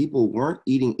that the people weren't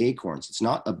eating acorns. It's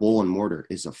not a bowl and mortar.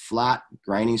 It's a flat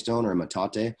grinding stone or a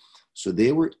metate. So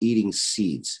they were eating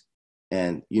seeds.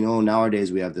 And,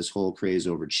 nowadays we have this whole craze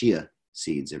over chia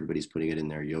seeds. Everybody's putting it in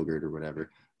their yogurt or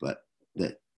whatever. But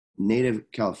the native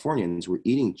Californians were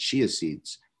eating chia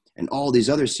seeds and all these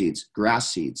other seeds,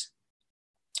 grass seeds.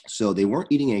 So they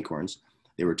weren't eating acorns.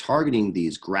 They were targeting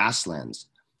these grasslands.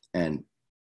 And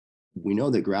we know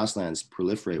that grasslands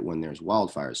proliferate when there's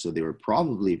wildfires. So they were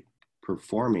probably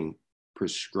performing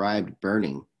prescribed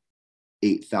burning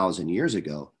 8,000 years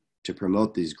ago to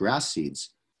promote these grass seeds.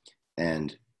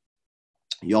 And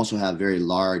you also have very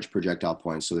large projectile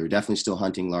points. So they're definitely still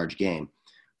hunting large game.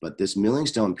 But this milling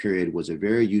stone period was a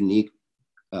very unique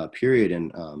period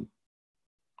in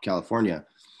California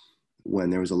when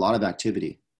there was a lot of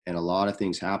activity and a lot of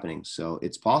things happening. So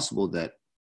it's possible that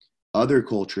other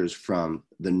cultures from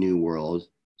the New World,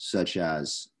 such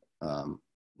as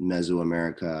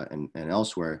Mesoamerica and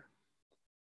elsewhere,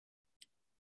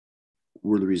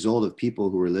 were the result of people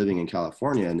who were living in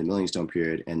California in the milling stone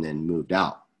period and then moved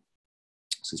out.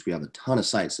 Since we have a ton of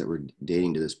sites that were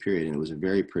dating to this period, and it was a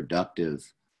very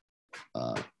productive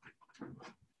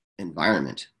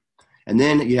environment. And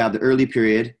then you have the early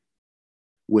period,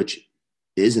 which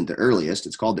isn't the earliest.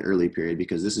 It's called the early period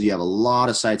because you have a lot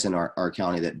of sites in our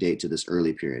county that date to this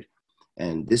early period.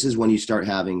 And this is when you start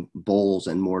having bowls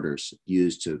and mortars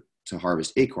used to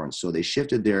harvest acorns. So they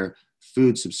shifted their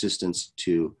food subsistence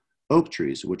to oak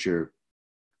trees, which are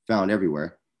found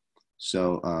everywhere.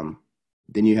 So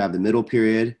then you have the middle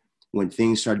period when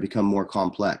things started to become more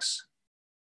complex.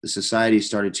 The society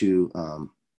started to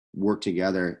work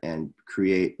together and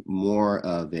create more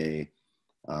of a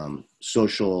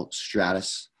social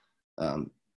stratus,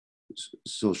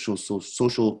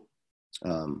 social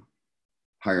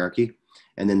hierarchy.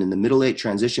 And then in the Middle Age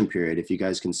transition period, if you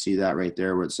guys can see that right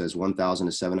there where it says 1,000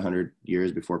 to 700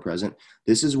 years before present,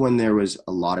 this is when there was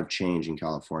a lot of change in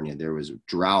California. There was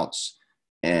droughts,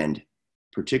 and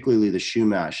particularly the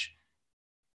Chumash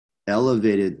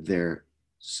elevated their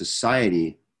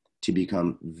society to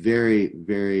become very,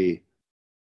 very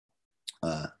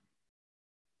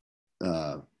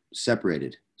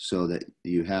separated, so that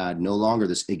you had no longer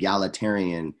this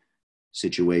egalitarian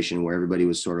situation where everybody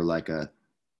was sort of like a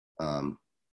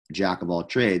jack of all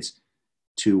trades,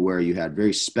 to where you had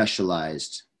very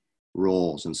specialized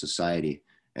roles in society.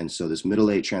 And so this Middle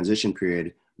Age transition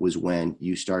period was when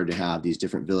you started to have these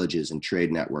different villages and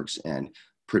trade networks and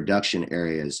production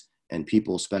areas and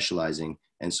people specializing.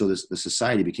 And so the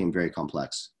society became very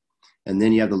complex. And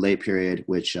then you have the late period,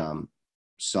 which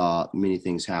saw many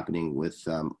things happening with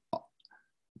the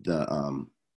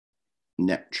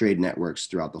trade networks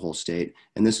throughout the whole state.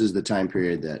 And this is the time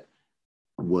period that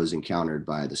was encountered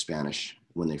by the Spanish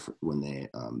when they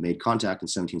made contact in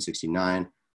 1769.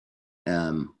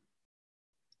 And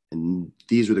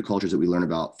these were the cultures that we learn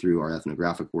about through our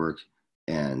ethnographic work.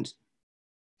 And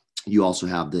you also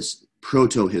have this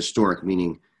proto-historic,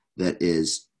 meaning that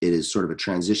it is sort of a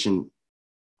transition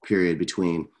period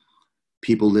between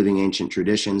people living ancient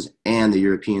traditions and the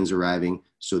Europeans arriving.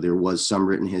 So there was some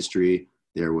written history.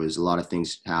 There was a lot of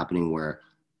things happening where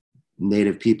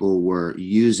Native people were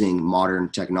using modern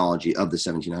technology of the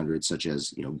 1700s, such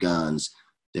as, guns.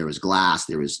 There was glass.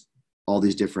 There was all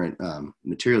these different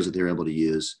materials that they were able to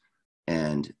use,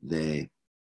 and they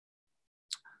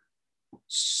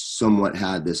somewhat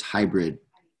had this hybrid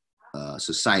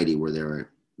society where they were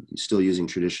still using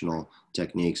traditional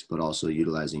techniques, but also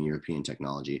utilizing European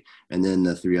technology. And then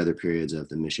the three other periods of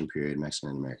the mission period, Mexican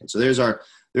and American. So there's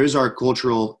our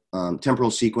cultural temporal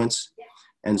sequence.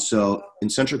 And so in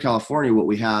Central California, what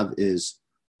we have is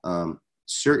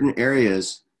certain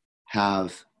areas,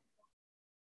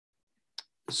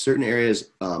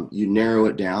 you narrow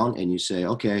it down and you say,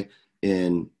 okay,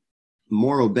 in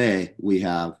Morro Bay, we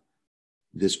have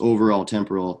this overall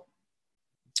temporal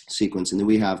sequence, and then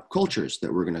we have cultures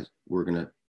that we're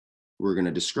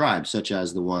gonna describe, such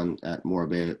as the one at Morro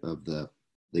Bay of the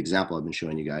example I've been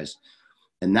showing you guys,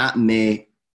 and that may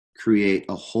create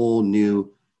a whole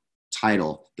new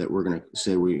title that we're going to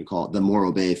say we can call it the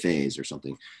Morro Bay phase or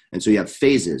something. And so you have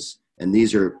phases, and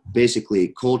these are basically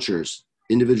cultures,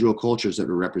 individual cultures that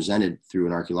are represented through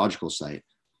an archaeological site.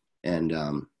 And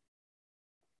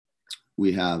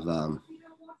we have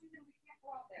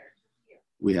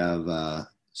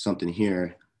something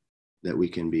here that we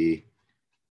can be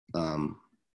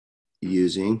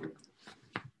using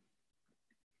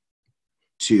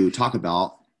to talk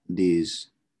about these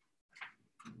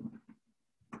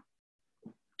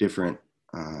different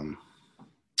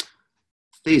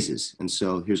phases. And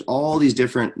so here's all these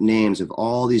different names of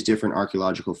all these different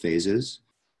archaeological phases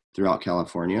throughout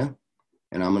California.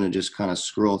 And I'm going to just kind of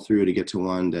scroll through to get to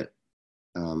one that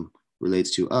relates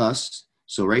to us.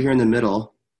 So right here in the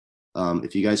middle,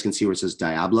 if you guys can see where it says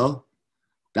Diablo,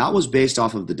 that was based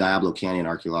off of the Diablo Canyon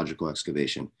archaeological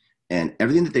excavation. And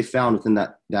everything that they found within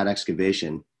that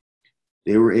excavation,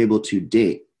 they were able to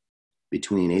date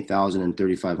between 8,000 and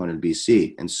 3,500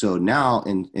 BC. And so now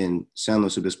in San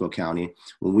Luis Obispo County,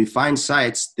 when we find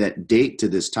sites that date to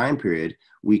this time period,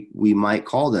 we might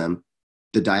call them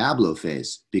the Diablo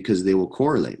phase, because they will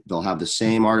correlate. They'll have the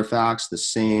same artifacts, the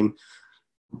same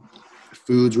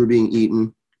foods were being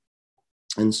eaten.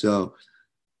 And so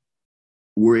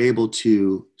we're able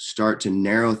to start to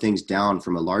narrow things down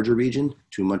from a larger region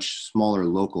to a much smaller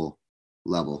local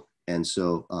level. And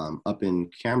so up in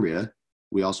Cambria,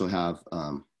 we also have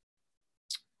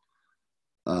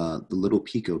the Little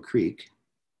Pico Creek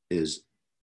is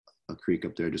a creek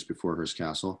up there just before Hearst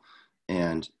Castle.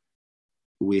 And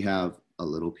we have a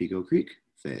Little Pico Creek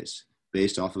phase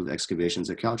based off of excavations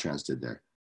that Caltrans did there.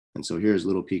 And so here's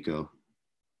Little Pico,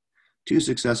 2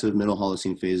 successive Middle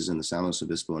Holocene phases in the San Luis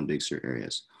Obispo and Big Sur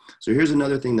areas. So here's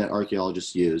another thing that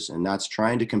archaeologists use, and that's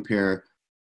trying to compare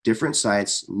different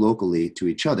sites locally to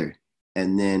each other.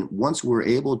 And then once we're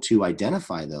able to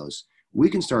identify those, we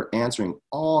can start answering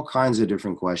all kinds of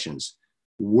different questions.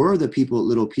 Were the people at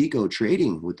Little Pico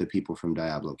trading with the people from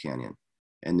Diablo Canyon?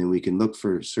 And then we can look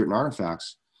for certain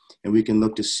artifacts, and we can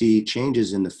look to see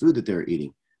changes in the food that they're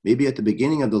eating. Maybe at the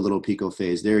beginning of the Little Pico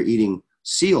phase, they're eating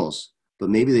seals, but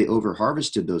maybe they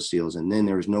over-harvested those seals, and then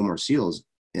there was no more seals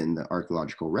in the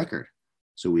archaeological record.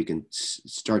 So we can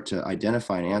start to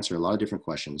identify and answer a lot of different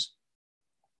questions.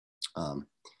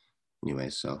 Anyway,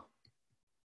 so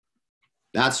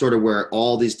that's sort of where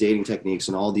all these dating techniques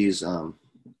and all these,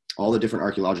 all the different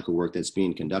archaeological work that's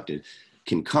being conducted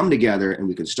can come together, and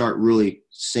we can start really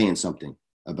saying something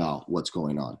about what's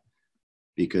going on.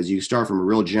 Because you start from a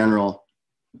real general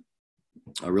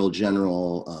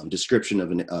description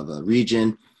of a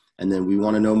region, and then we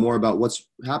want to know more about what's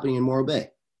happening in Morro Bay.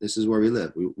 This is where we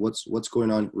live. What's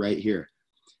going on right here.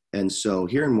 And so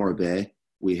here in Morro Bay,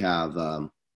 we have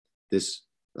this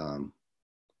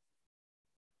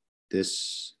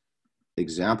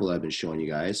example that I've been showing you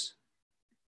guys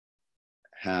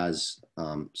has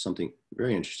something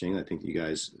very interesting. I think you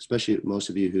guys, especially most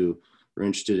of you who are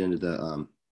interested into the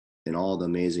in all the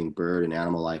amazing bird and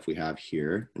animal life we have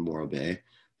here in Morro Bay,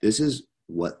 this is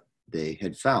what they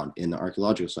had found in the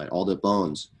archaeological site, all the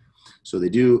bones. So they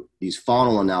do these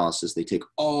faunal analysis. They take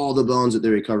all the bones that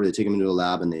they recover, they take them into a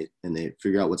lab, and they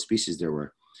figure out what species there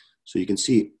were. So you can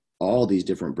see all these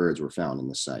different birds were found in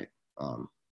this site.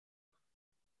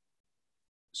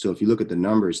 So if you look at the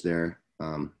numbers there,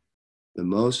 the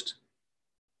most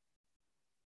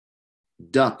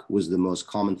duck was the most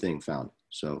common thing found.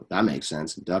 So that makes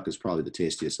sense. Duck is probably the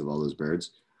tastiest of all those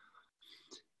birds.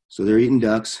 So they're eating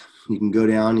ducks. You can go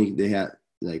down. They had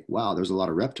like, wow, there's a lot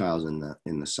of reptiles in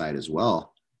the site as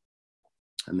well.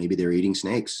 And maybe they're eating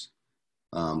snakes.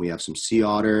 We have some sea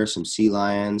otter, some sea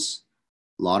lions,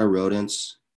 a lot of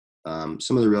rodents.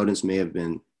 Some of the rodents may have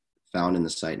been found in the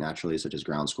site naturally, such as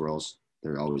ground squirrels.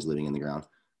 They're always living in the ground.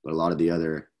 But a lot of the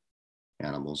other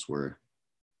animals were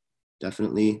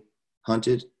definitely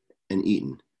hunted and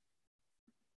eaten.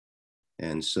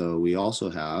 And so we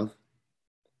also have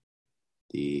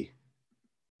the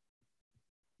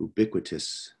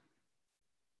ubiquitous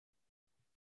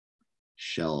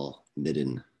shell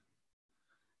midden.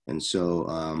 And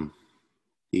so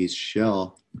these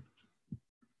shell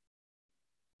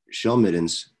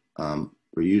middens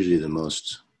were usually the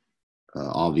most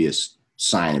obvious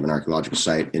sign of an archaeological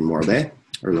site in Morro Bay,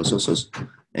 or Los Osos.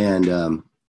 And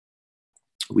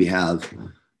we have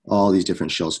all these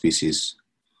different shell species.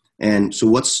 And so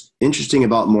what's interesting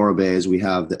about Morro Bay is we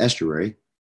have the estuary,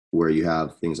 where you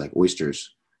have things like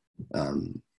oysters,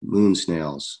 moon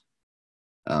snails,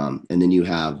 and then you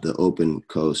have the open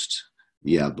coast.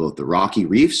 You have both the rocky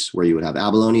reefs, where you would have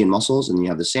abalone and mussels, and you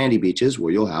have the sandy beaches,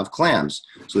 where you'll have clams.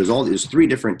 So there's three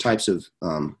different types of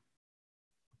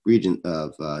region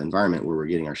of environment where we're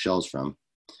getting our shells from.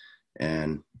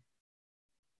 And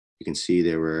you can see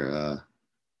they were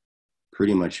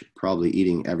pretty much probably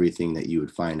eating everything that you would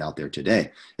find out there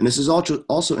today. And this is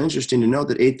also interesting to note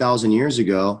that 8,000 years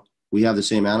ago, we have the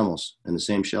same animals and the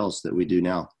same shells that we do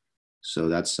now. So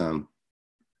that's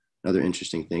another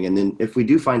interesting thing. And then if we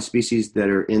do find species that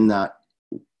are in that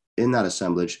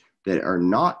assemblage that are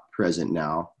not present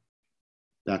now,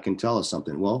 that can tell us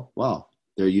something. Well, wow,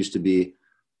 there used to be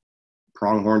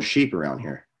pronghorn sheep around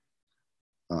here.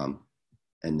 And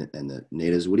the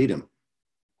natives would eat them.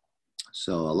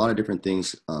 So a lot of different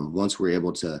things. Once we're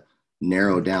able to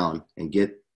narrow down and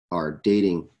get our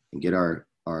dating and get our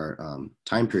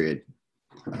time period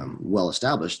well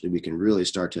established, that we can really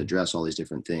start to address all these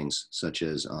different things, such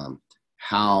as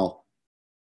how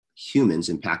humans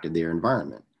impacted their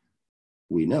environment.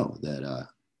 We know that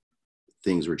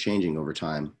things were changing over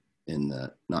time in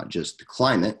not just the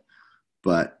climate,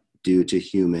 but due to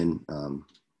human,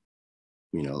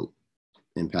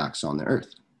 impacts on the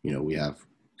earth. We have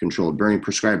controlled burning,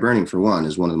 prescribed burning for one,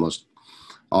 is one of the most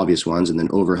obvious ones, and then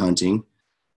overhunting,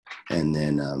 and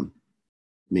then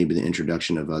maybe the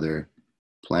introduction of other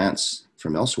plants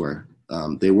from elsewhere.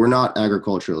 They were not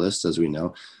agriculturalists, as we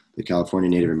know. The California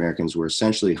Native Americans were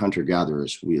essentially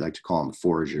hunter-gatherers. We like to call them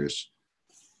foragers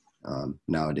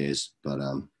nowadays, but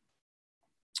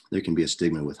there can be a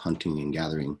stigma with hunting and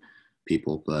gathering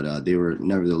people, but they were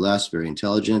nevertheless very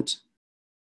intelligent,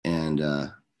 and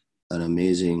an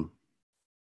amazing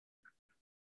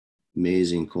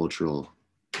cultural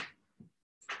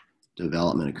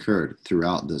development occurred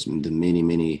throughout the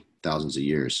many thousands of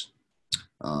years.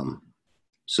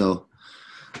 So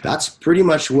that's pretty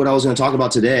much what I was going to talk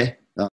about today.